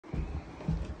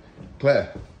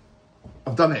Claire,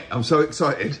 I've done it. I'm so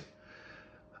excited.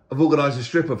 I've organised a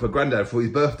stripper for Grandad for his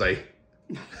birthday.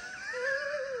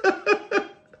 I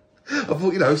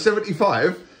thought, you know,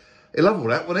 75. He'll love all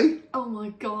that, won't he? Oh my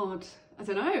God. I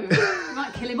don't know. You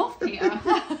might kill him off, Peter.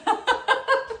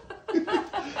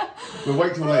 We'll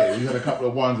wait till later. He's had a couple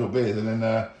of wines or beers and then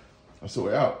I'll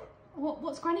sort it out.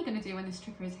 What's Granny going to do when the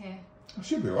stripper is here? Oh,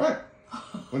 she'll be all right.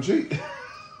 Won't she?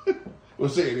 We'll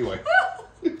see anyway.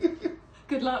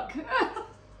 Good luck.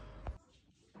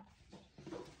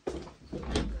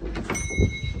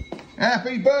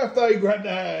 Happy birthday,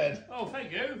 Grandad! Oh,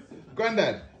 thank you.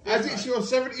 Grandad, as it's your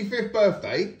 75th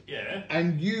birthday, Yeah.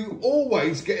 and you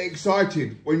always get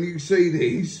excited when you see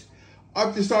these,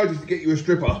 I've decided to get you a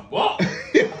stripper. What?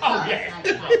 Oh, yeah.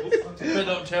 Better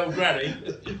not tell Granny.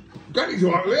 Granny's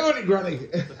all right with it, aren't you, Granny?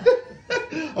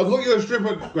 I've got you a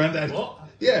stripper, Grandad. What?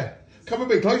 Yeah. Come with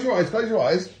me. Close your eyes. Close your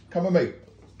eyes. Come with me.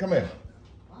 Come here.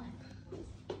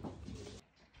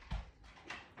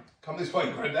 Come this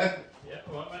way, Grandad. Yeah,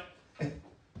 all right, mate.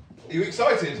 Are you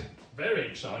excited? Very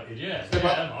excited, yeah. Step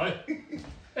up. Am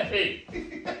I? Hey.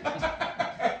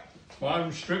 My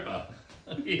own stripper.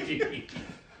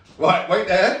 Right, wait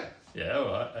there. Yeah,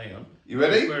 all right, hang on. You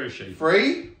ready? Where is she?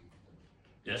 3,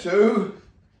 Yeah. 2,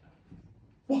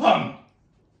 1.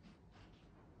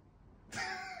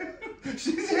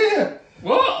 She's here.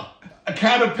 What? A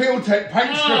can of Peel Tech paint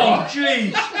Oh,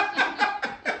 stripper. jeez.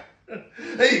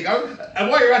 There you go. And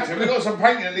while you're at it, we've got some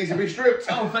painting that needs to be stripped.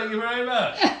 Oh, thank you very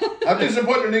much. I'm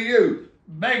disappointed in you.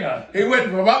 Mega. He went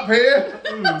from up here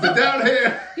to down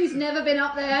here. He's never been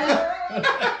up there.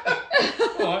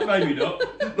 All right, maybe not.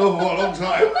 Not for a long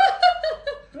time.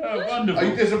 Oh, wonderful. Are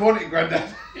you disappointed, Grandad?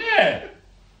 Yeah.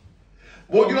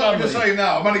 What do you like me to lovely. say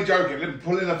now? I'm only joking. Let me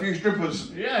pull in a few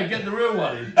strippers. Yeah, get the real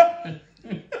one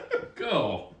in.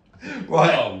 Go.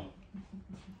 Right. Oh.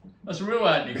 That's a real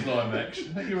anticlimax.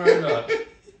 Thank you very much.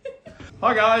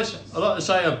 Hi guys, I'd like to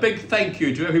say a big thank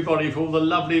you to everybody for all the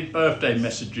lovely birthday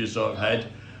messages I've had,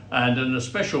 and a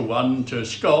special one to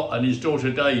Scott and his daughter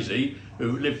Daisy,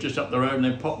 who live just up the road, and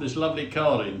they popped this lovely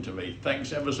card in to me.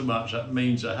 Thanks ever so much, that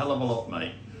means a hell of a lot,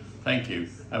 mate. Thank you.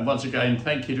 And once again,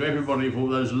 thank you to everybody for all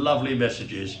those lovely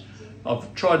messages.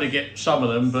 I've tried to get some of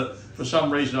them, but for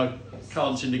some reason I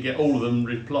can't seem to get all of them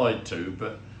replied to,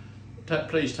 but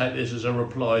please take this as a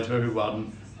reply to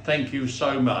everyone. Thank you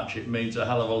so much, it means a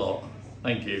hell of a lot.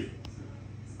 Thank you.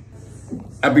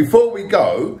 And before we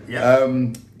go, Yeah.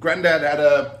 Grandad had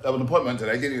an appointment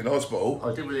today, didn't he, in the hospital?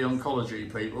 I did with the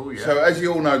oncology people, yeah. So as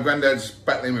you all know, Grandad's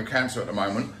battling with cancer at the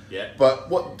moment. Yeah. But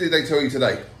what did they tell you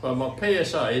today? Well, my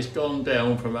PSA has gone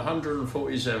down from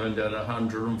 147 down to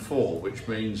 104, which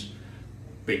means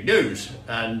big news.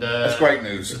 And That's great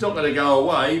news. It's not going to go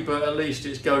away, but at least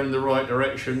it's going in the right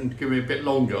direction. Give me a bit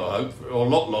longer, I hope, or a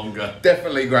lot longer.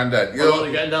 Definitely, Grandad. I want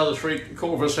to get another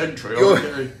quarter of a century. I want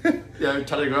to get a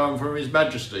telegram from His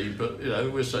Majesty, but you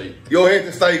know, we'll see. You're here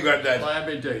to stay, Grandad. I am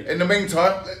indeed. In the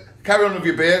meantime, carry on with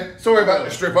your beer. Sorry about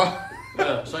the stripper.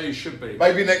 Yeah, so you should be.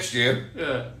 Maybe next year.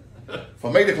 Yeah.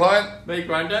 For me, the client. Me,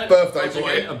 Grandad. Birthday Once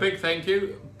boy. again, a big thank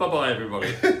you. Bye-bye,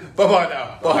 everybody. Bye-bye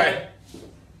now. Bye.